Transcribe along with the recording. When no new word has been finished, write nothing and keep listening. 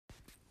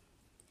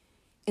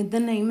In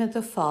the name of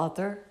the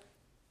Father,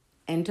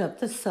 and of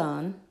the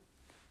Son,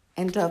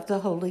 and of the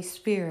Holy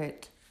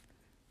Spirit.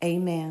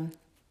 Amen.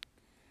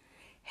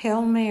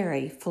 Hail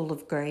Mary, full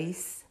of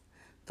grace,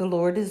 the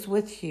Lord is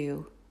with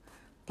you.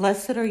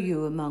 Blessed are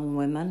you among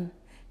women,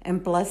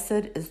 and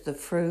blessed is the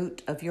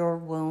fruit of your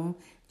womb,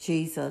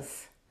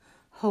 Jesus.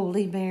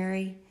 Holy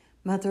Mary,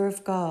 Mother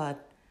of God,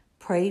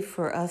 pray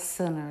for us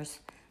sinners,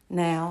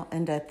 now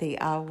and at the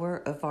hour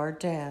of our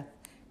death.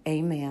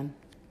 Amen.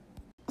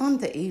 On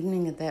the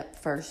evening of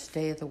that first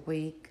day of the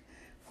week,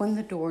 when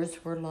the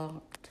doors were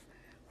locked,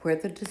 where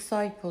the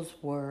disciples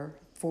were,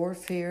 for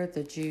fear of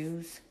the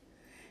Jews,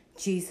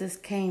 Jesus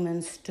came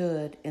and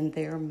stood in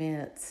their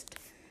midst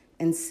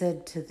and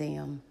said to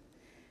them,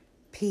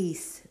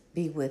 "Peace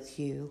be with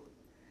you."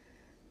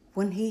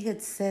 When he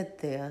had said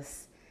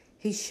this,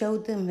 he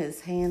showed them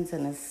his hands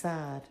and his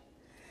side.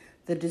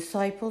 The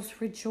disciples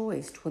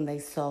rejoiced when they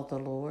saw the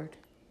Lord.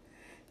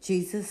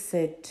 Jesus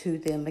said to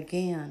them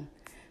again,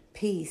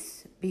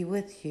 "Peace be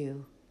with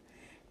you.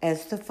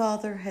 As the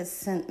Father has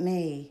sent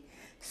me,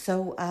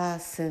 so I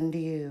send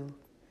you."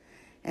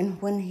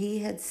 And when he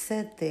had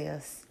said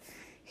this,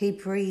 he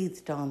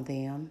breathed on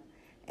them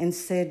and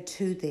said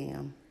to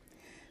them,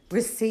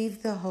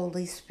 "Receive the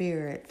Holy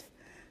Spirit.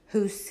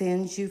 Whose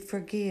sins you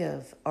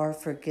forgive are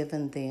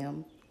forgiven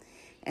them,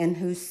 and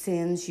whose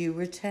sins you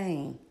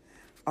retain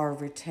are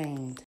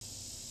retained."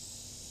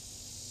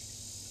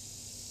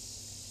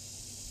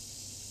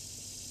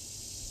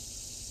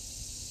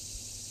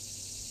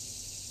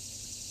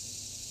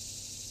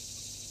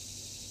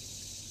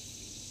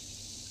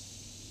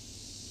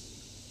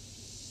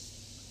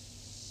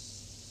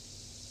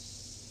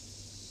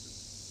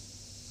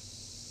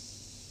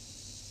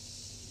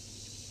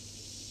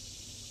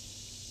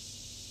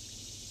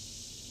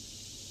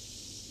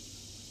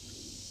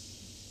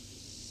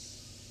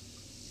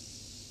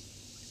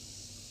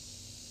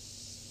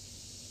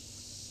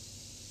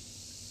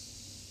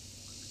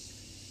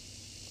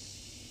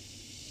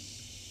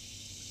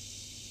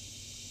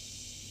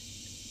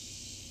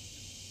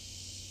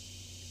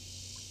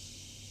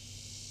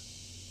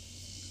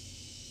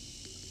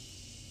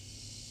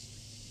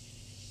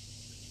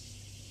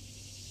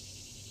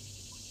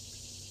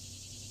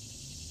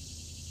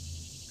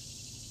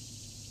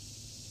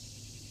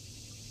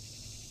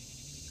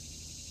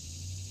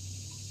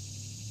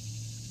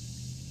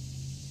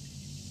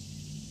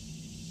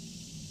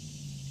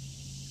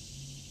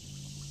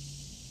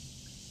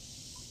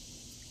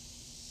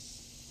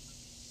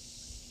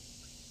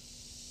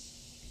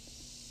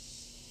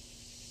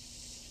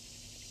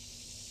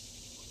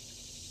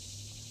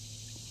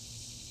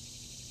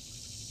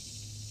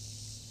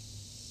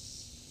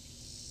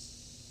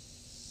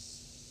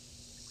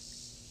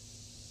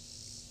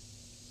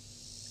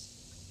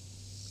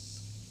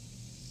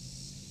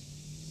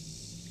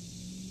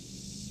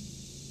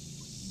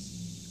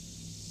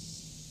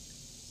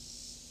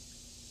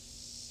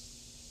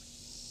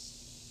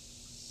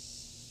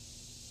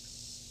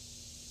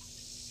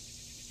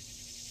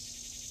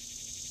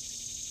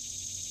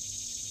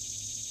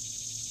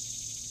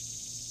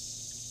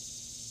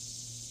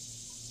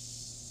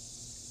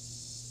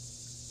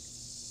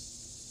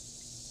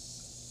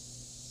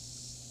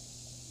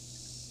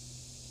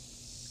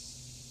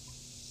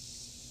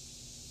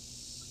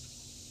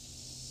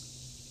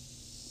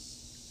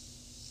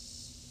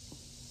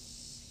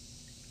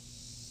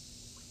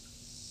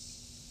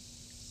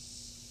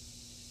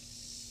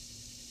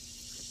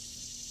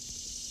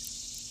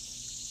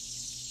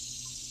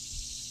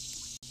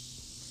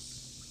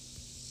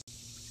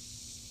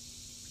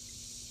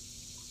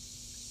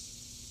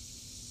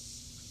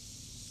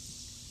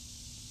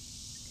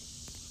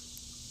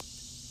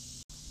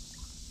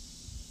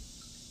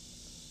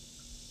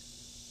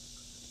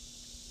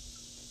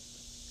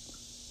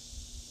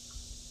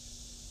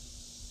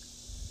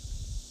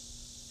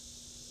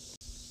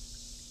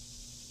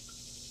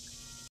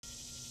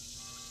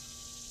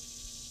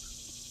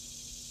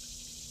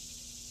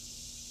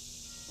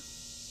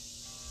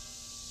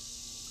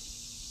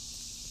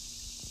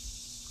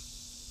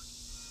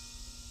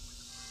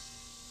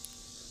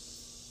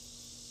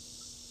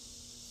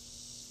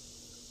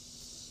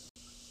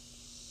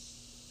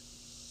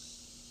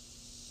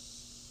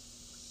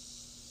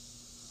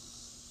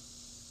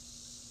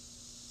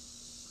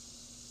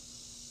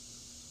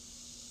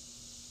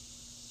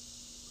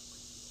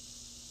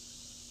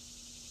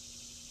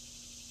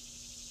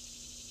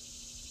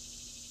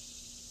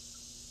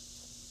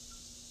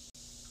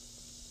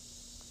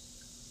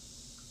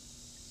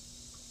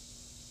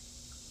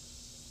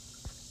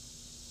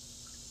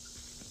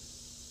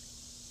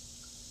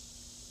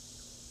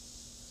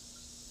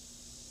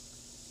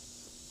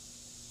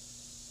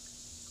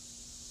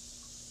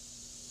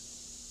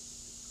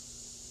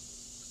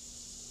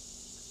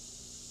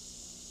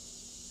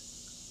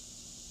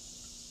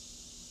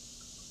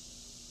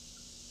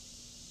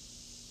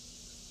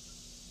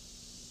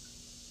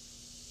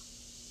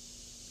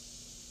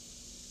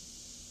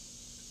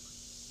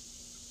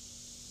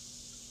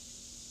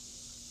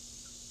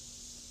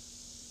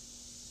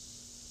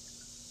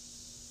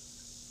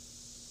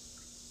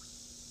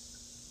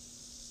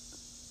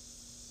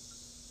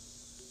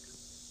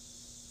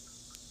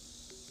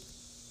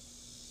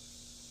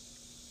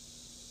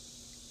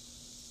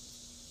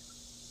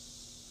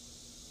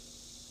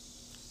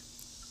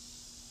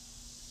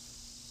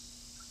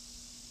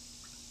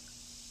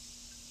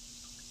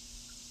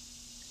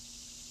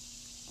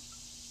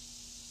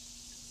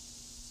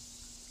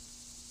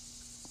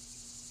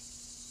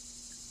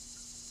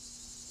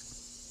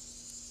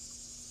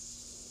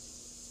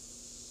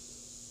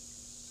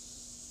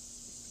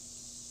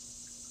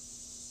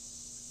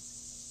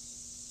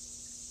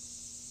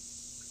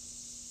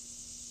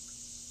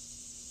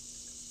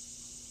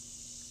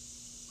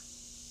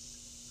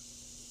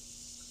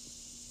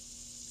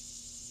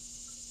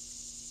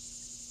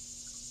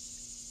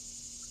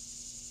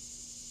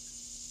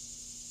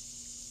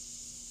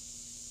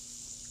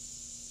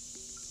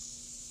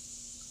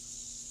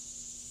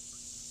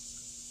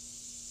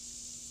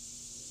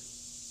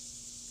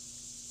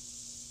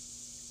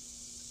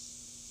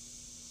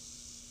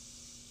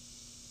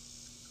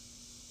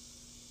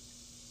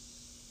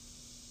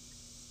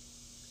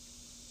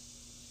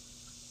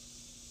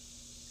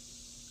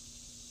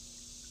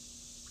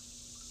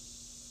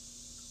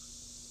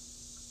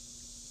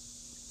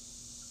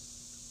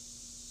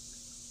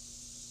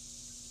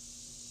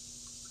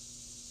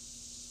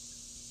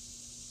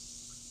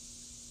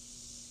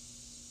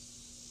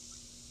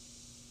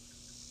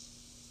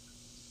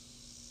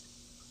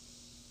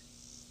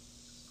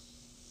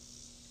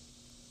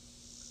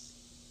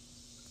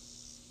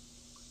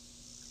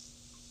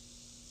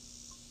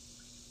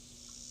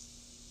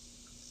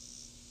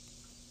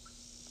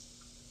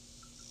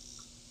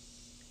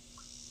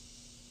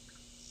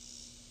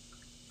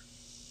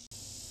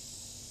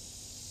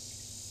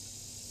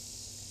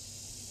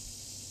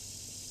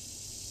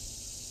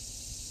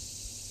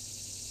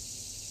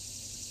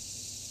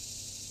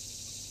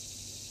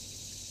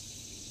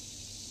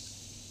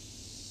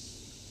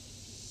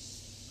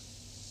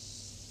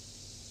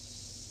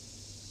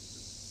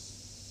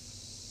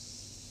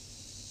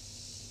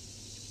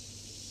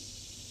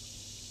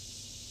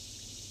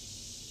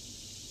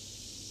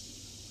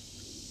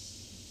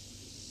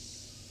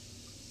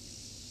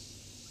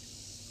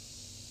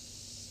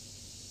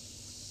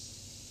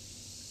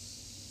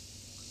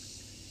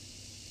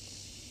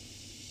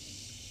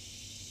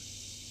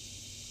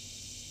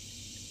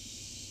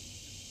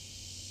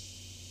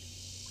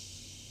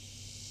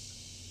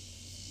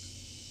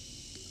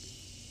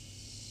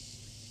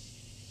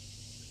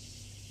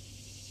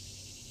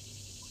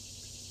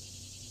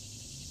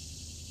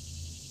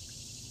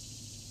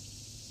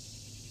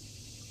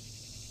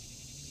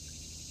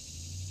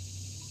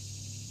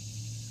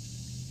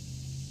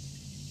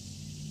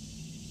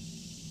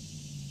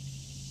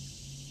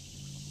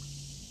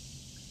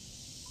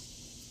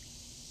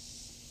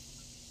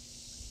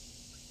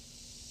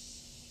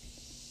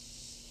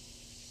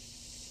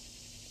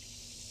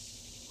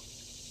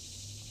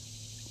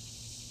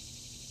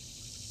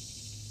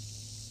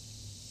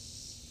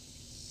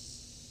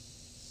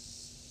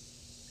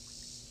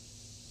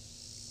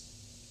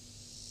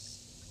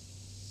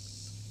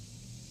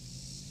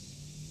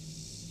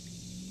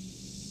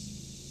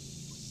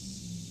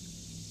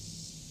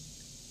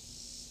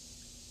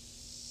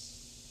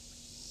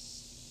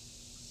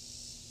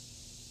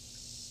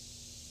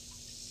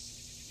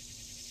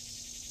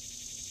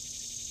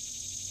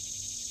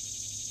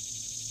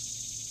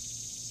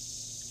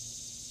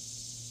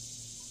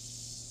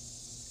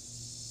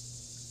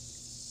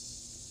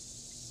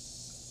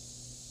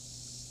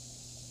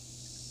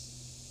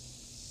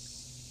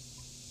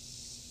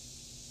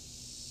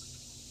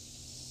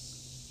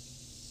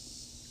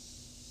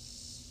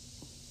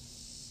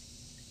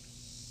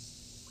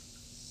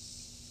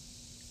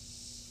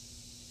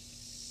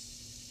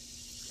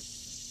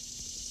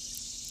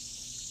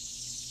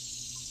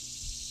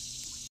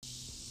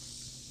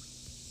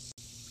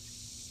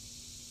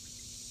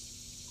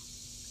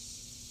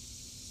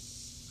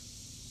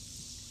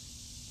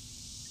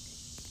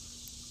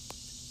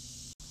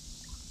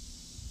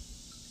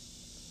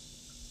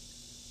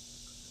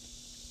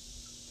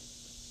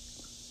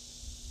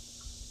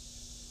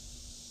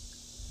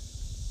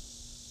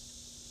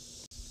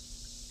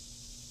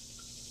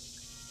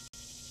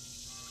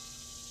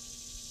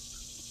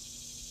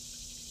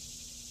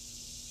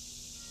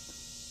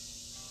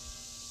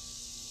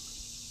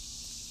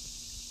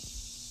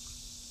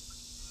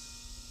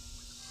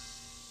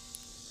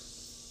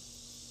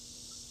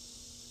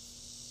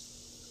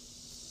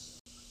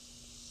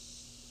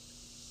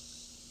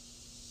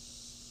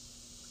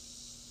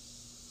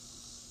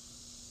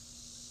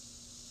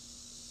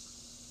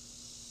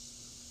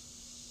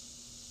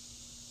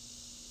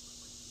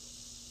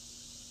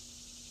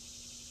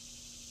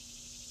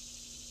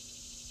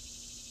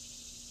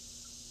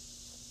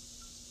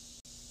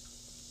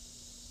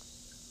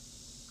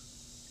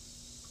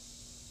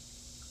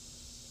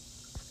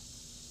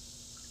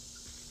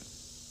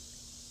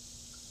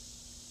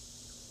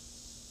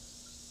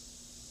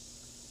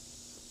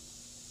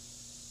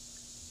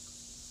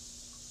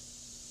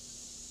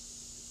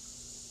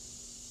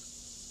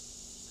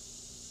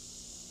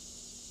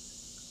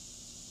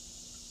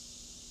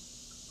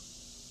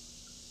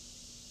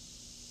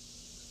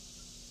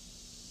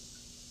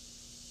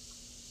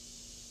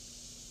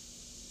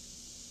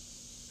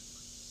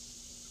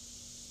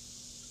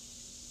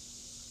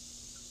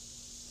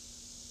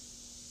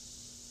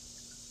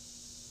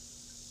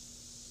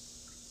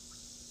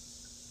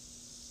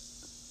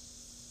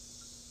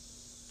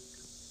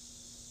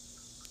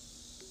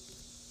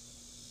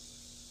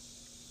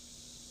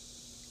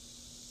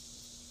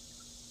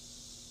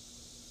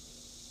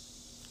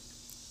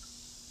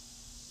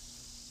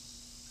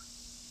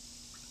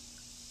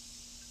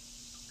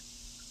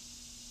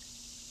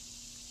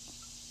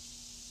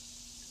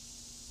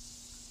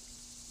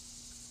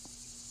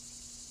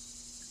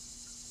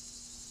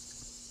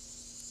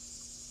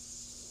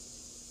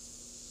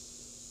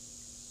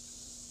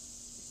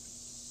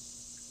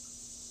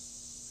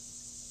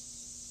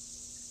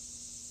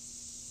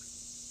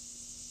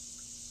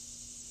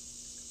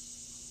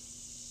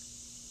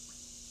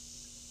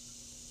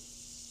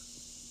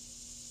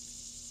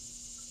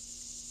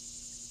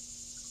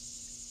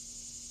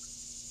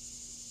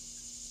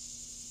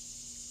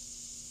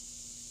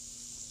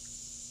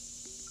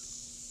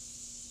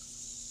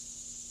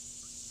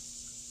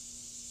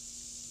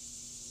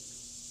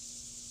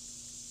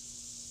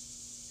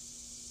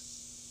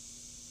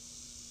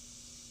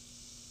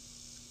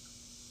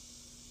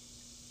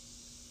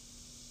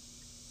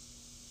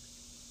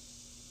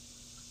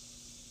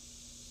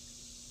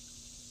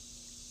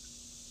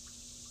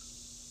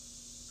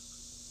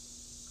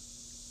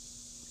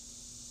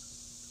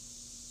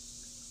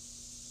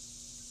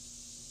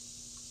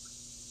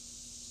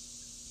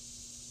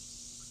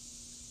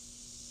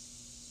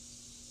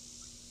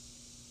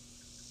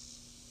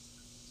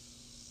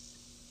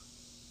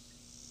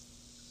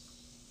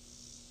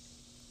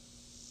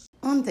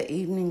 On the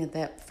evening of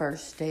that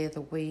first day of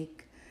the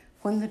week,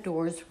 when the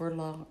doors were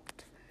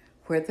locked,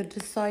 where the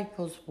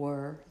disciples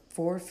were,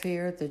 for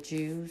fear of the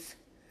Jews,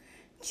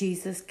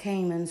 Jesus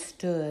came and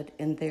stood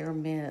in their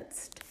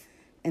midst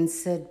and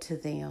said to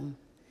them,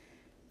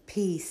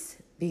 "Peace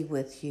be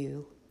with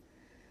you."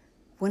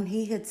 When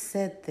he had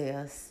said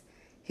this,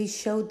 he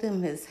showed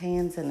them his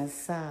hands and his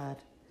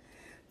side.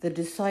 The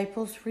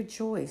disciples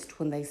rejoiced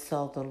when they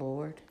saw the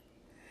Lord.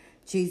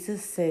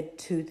 Jesus said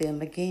to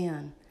them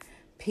again,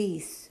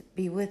 "Peace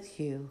be with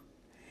you.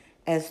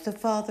 As the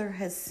Father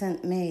has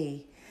sent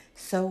me,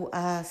 so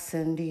I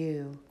send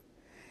you."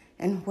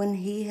 And when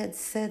he had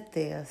said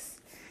this,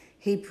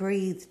 he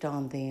breathed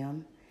on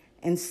them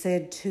and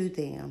said to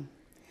them,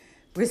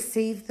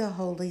 "Receive the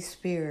Holy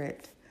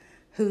Spirit.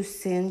 Whose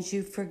sins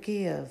you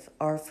forgive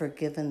are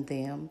forgiven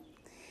them,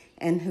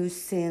 and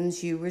whose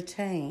sins you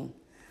retain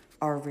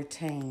are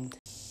retained."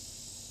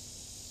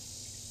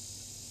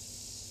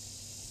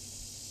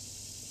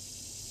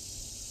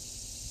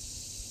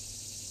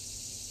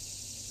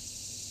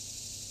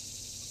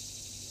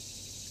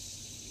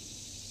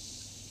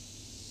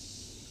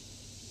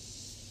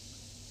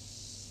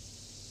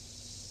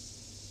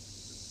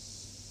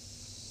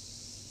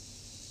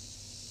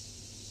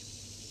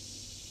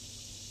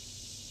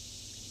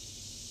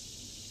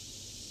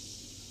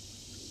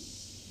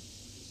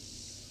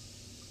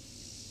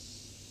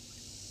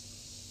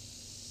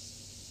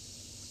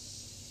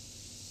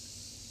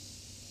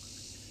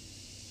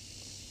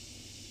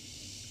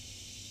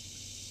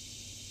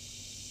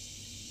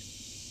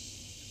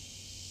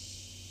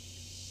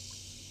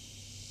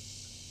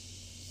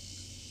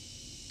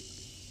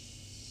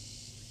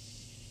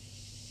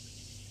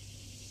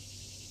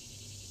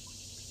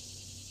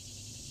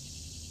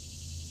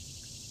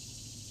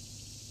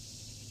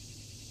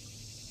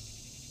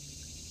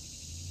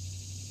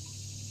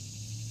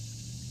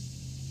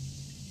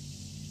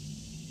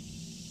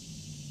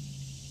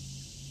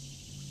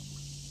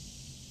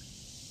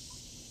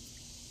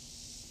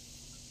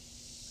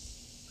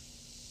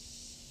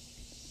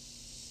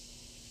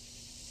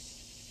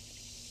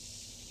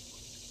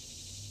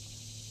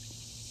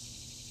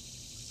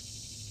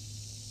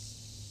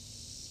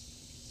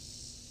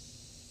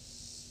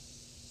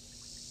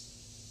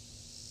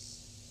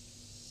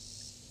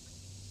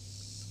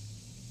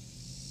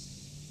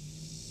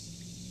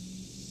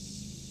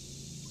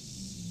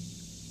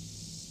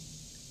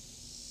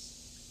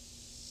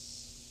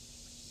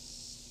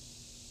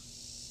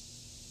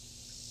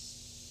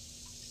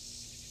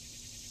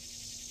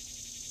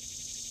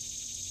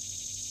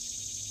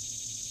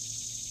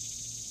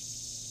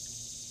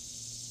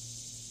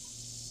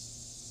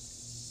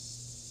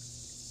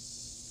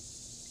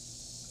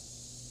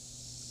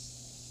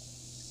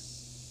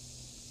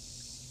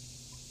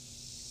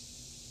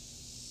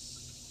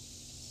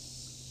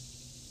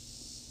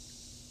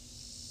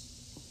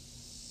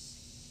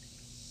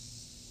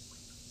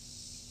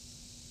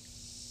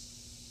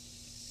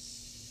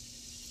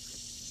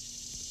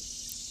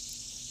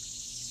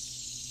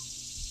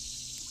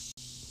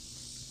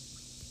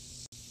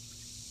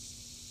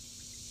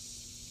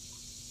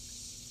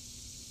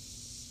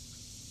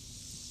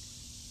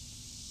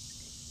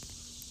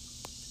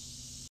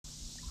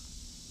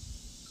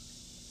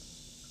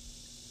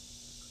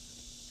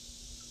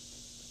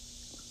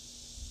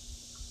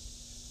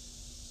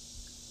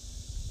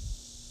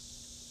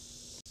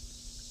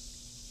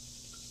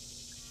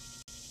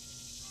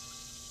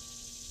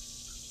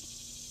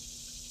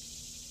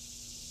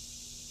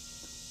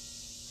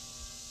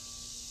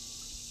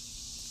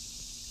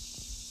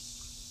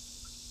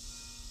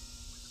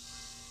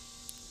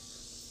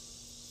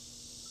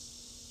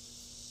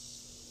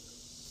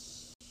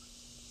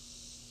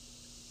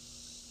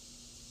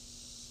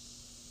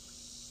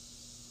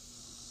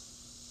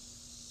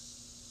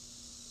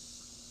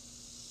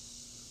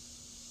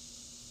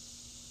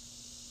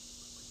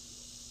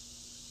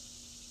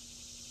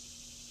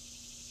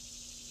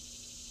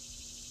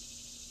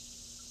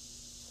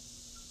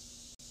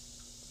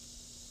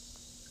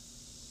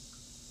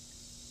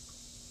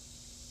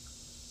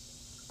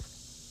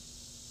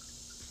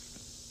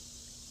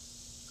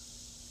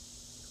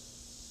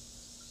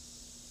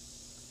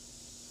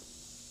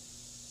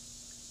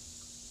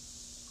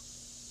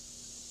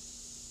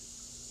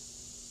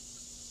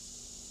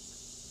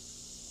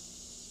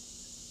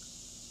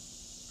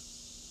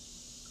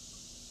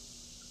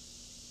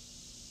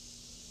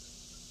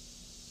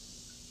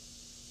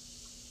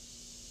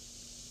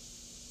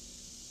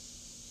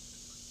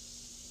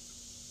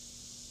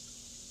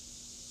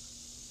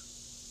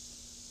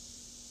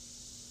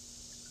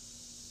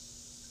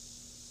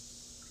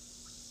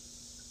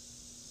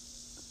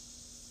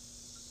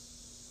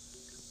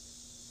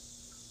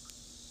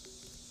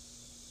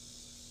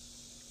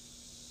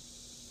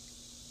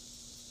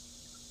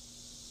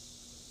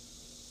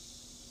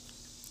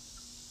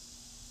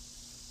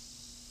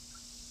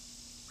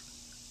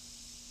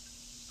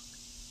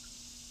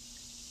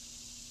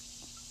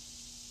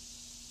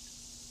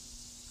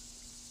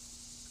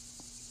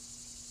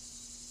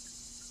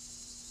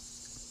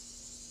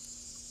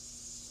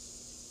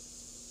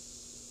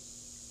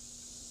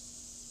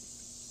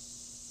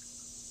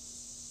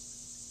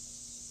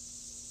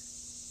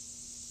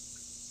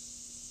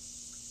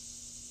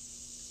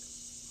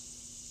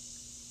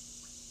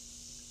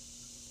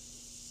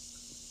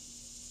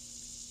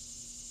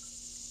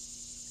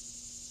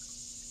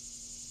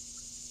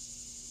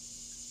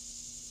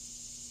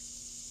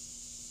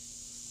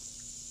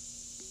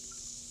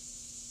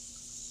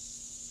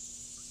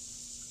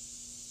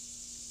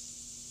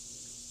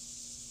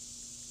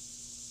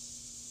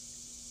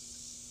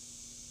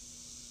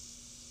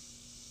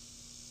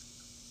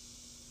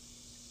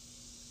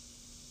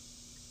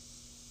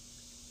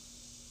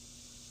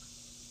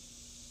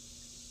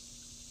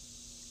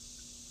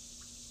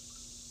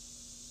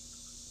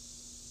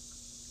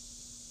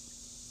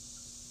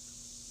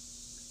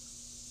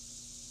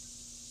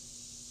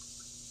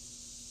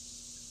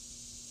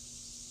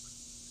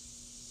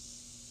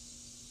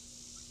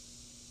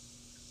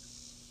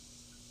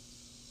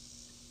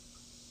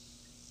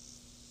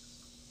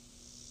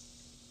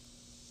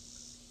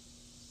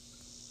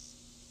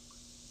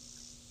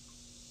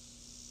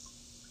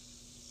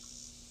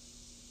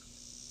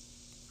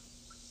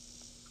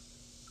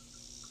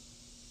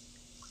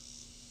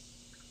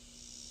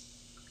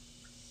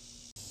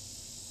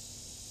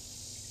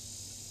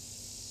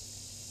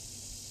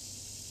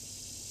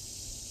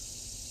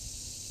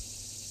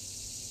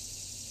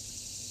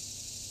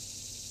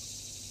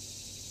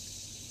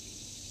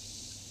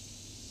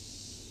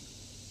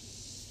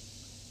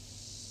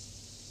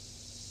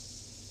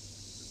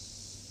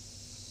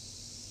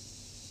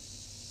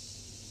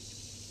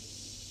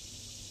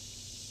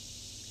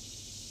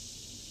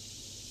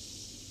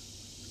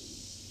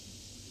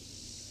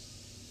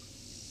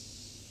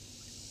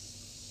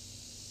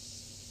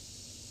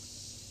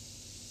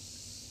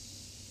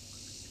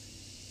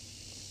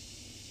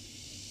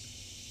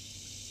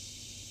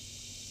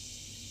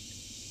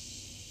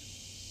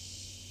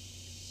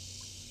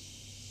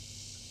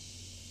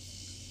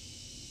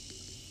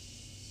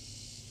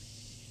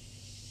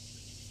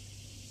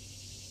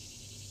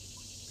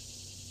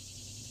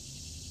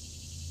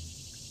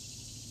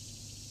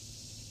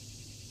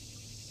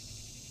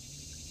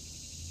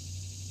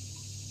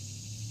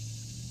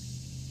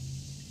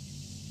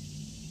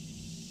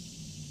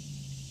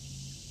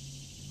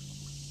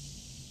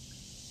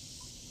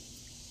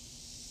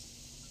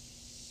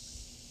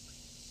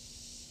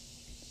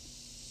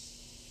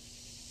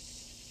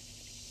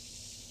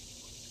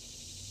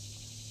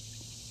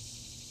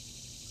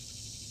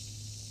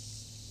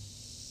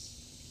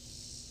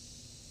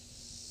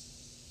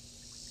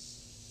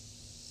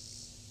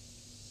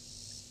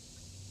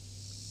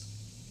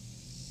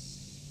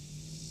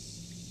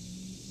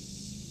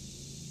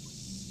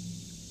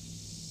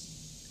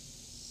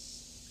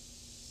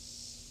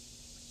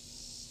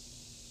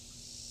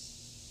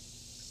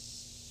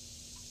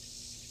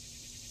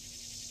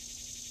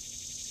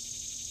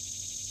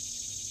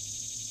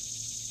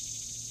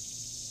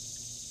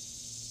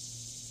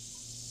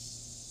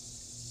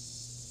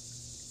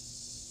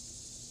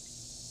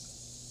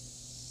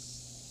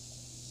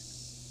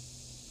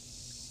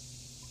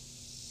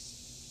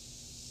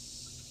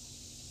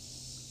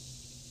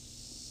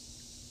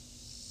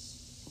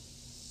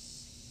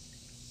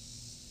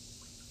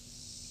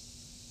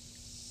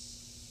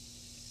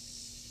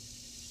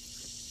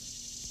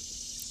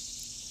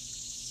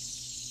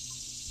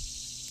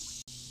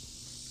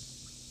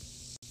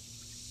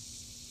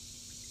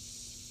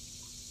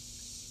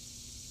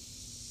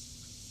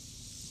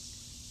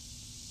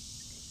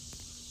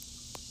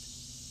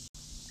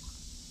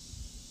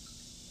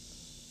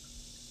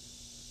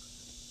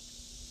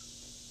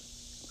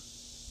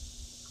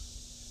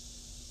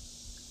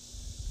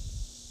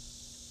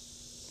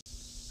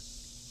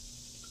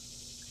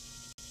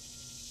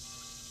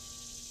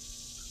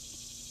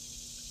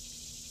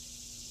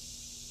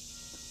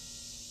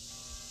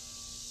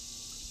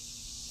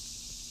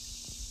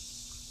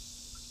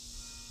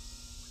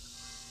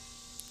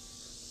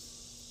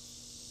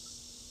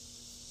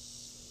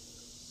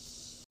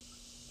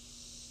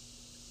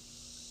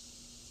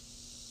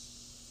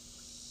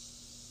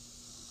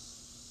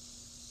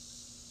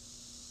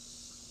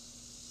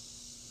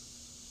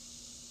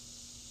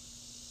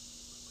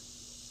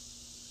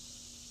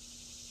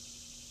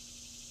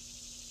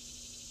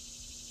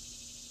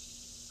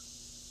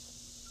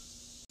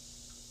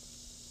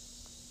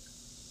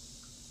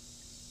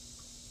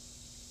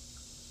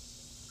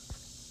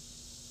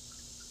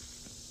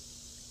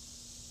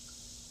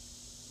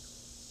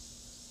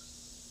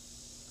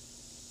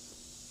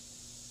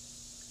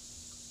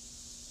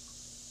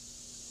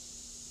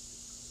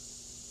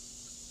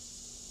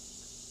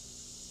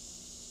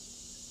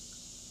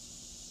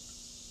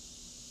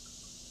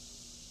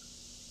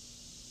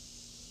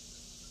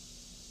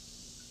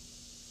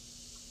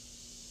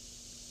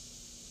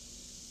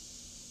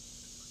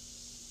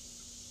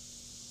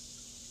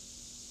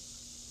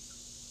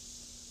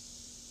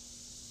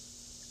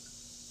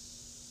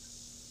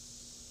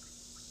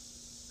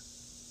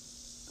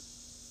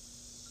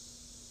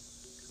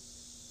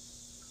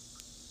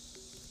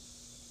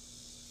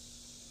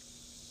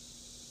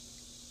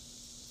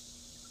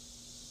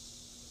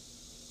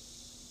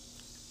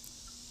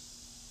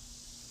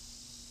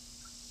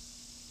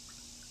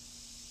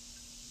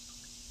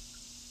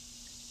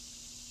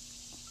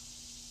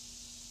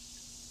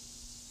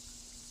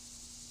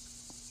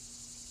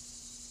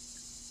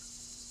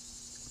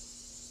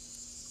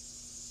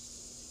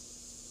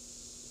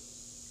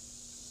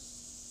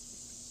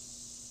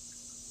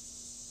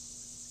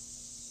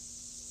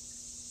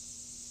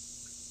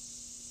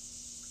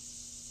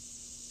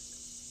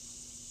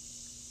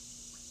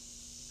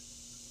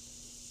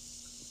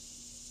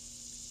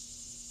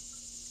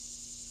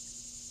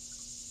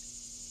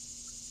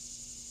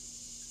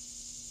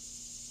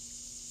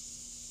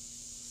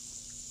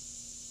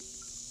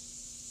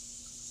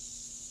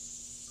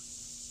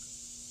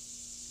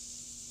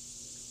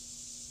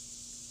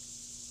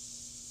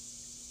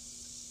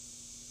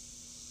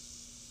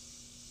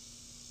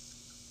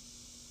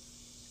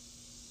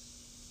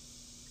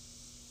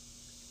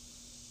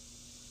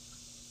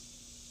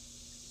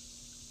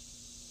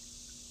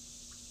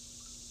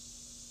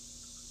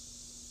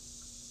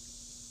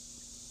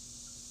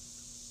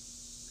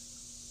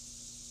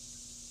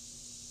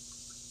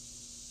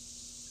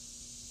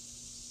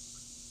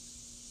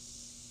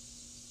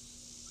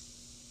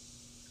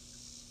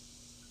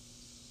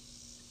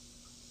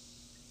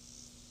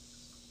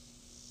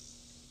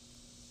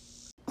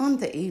 On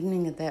the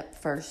evening of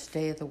that first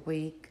day of the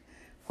week,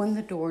 when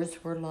the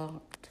doors were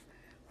locked,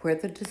 where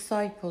the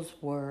disciples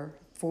were,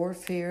 for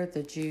fear of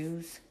the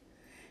Jews,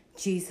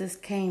 Jesus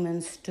came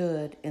and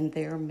stood in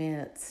their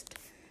midst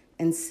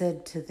and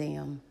said to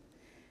them,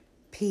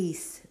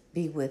 "Peace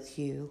be with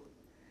you."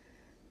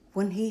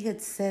 When he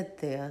had said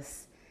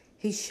this,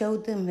 he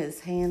showed them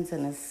his hands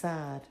and his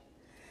side.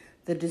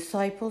 The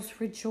disciples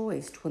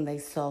rejoiced when they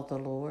saw the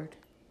Lord.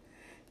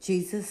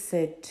 Jesus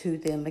said to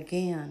them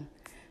again,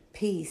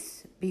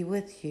 "Peace be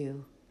with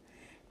you.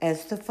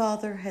 As the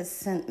Father has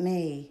sent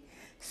me,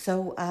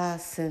 so I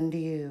send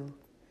you."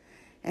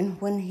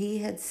 And when he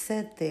had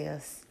said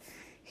this,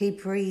 he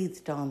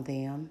breathed on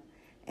them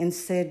and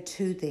said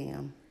to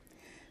them,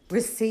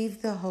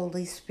 "Receive the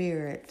Holy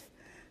Spirit.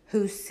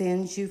 Whose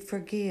sins you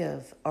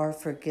forgive are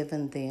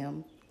forgiven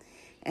them,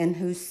 and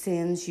whose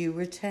sins you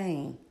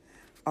retain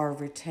are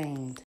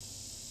retained."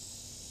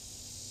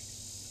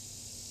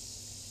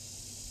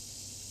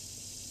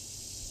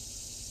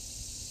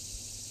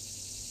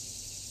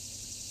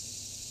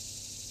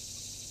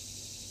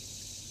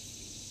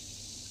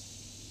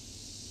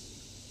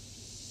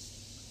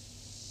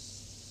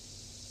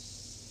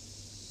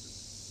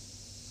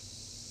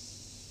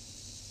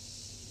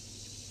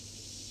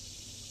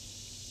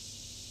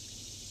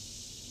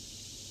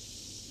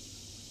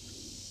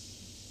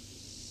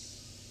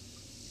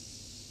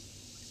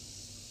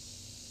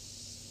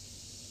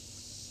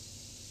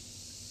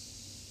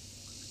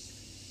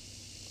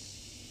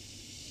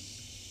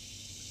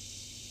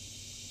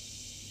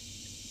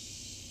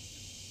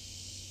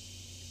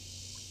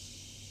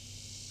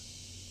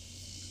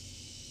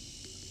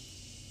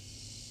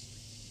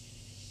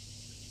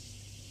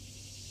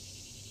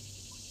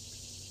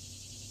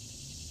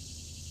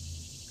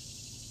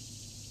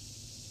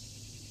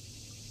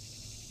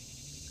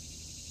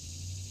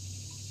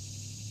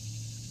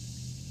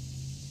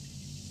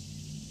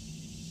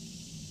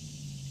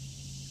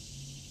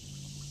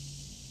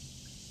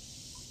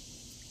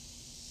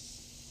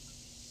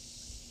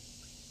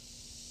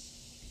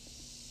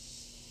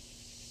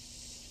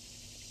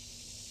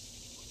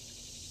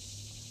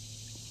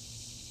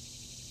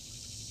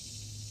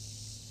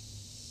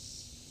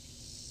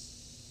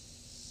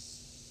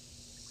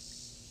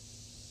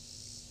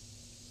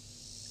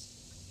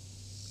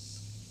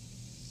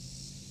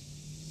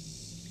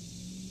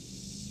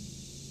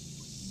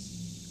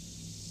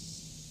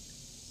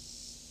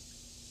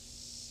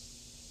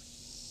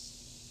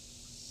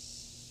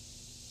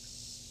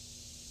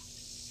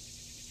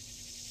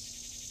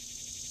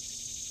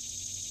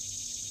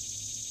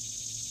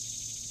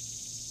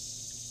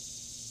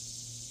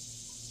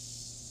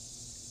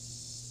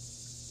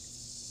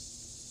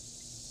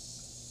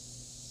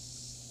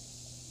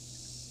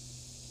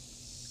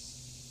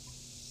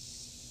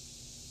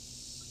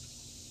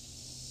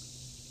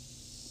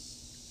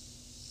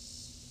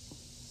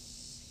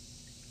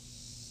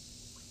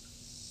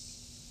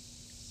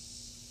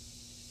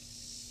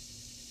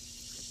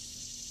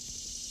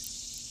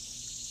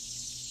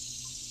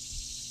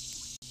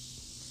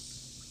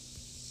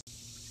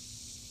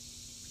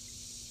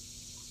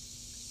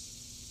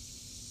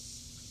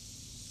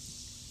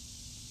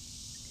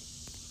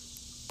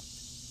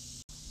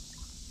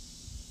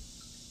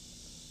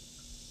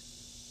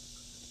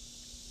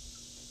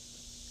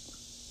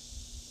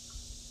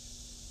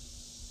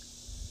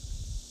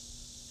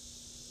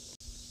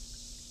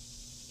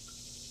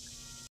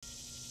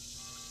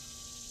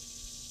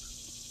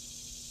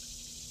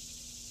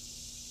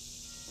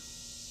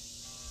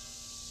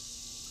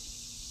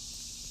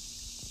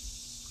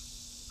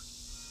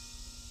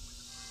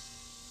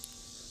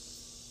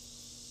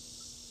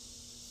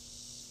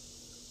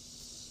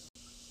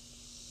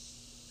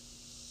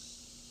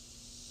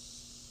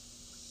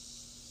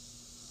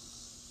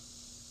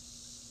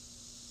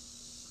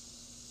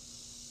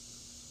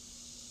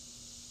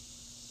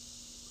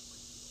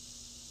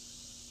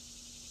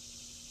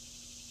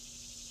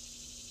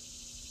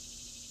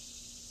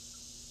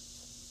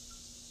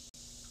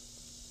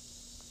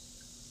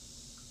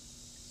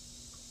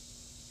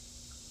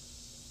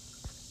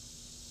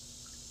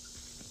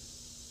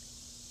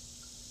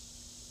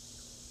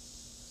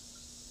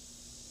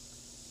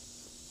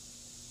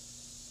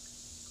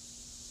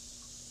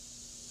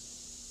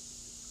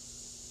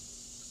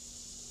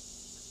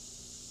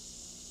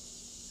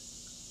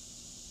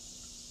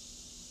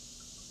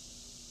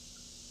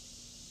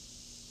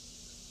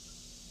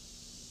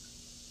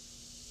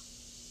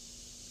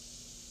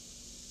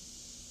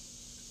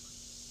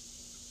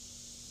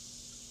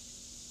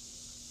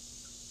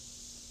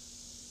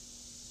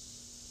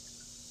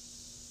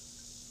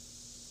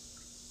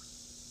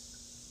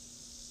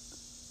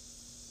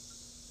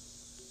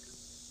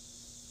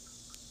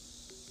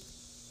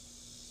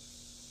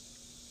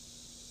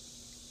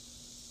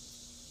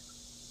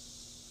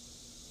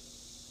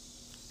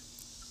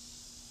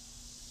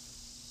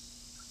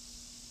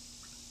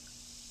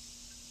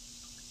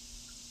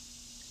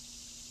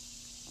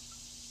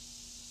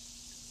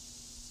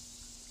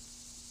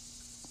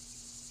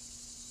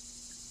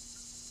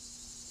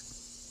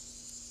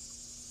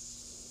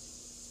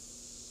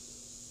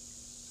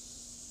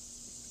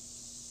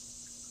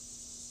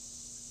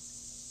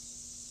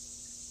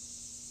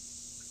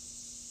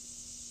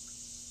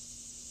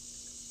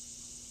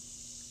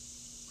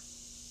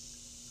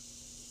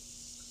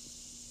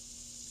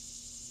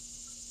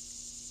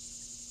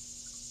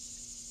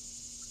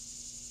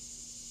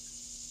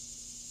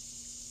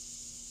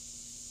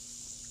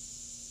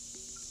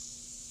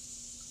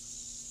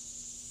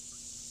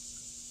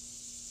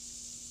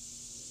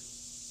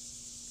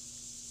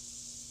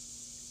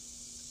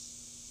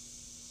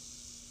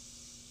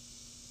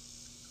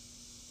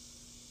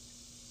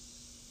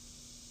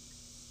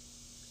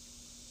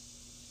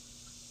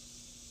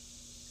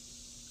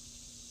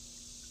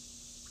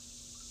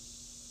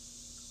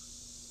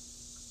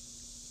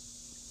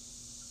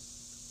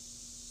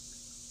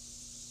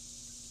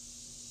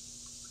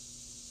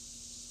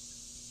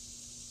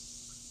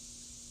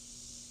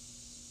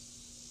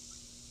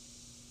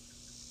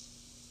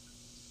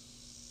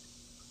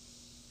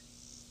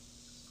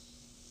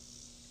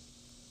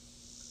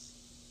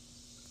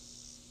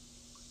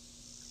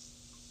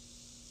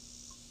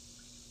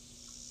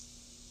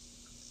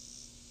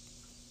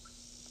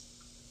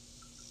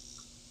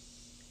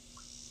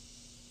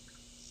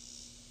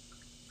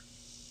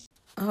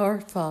 Our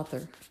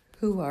Father,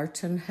 who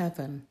art in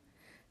heaven,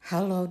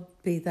 hallowed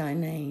be thy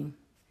name.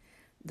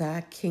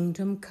 Thy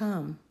kingdom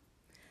come,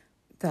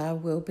 thy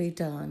will be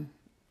done,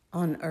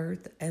 on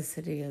earth as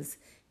it is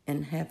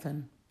in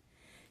heaven.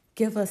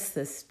 Give us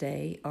this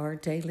day our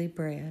daily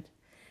bread,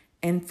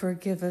 and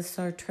forgive us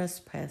our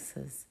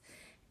trespasses,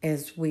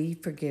 as we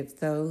forgive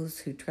those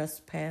who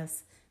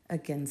trespass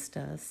against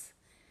us.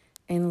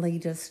 And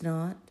lead us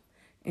not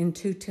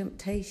into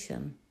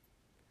temptation,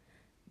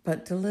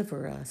 but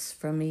deliver us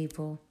from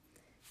evil.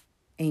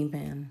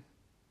 Amen.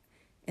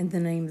 In the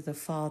name of the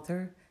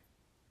Father,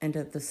 and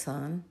of the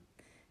Son,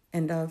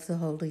 and of the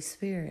Holy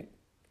Spirit.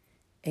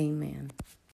 Amen.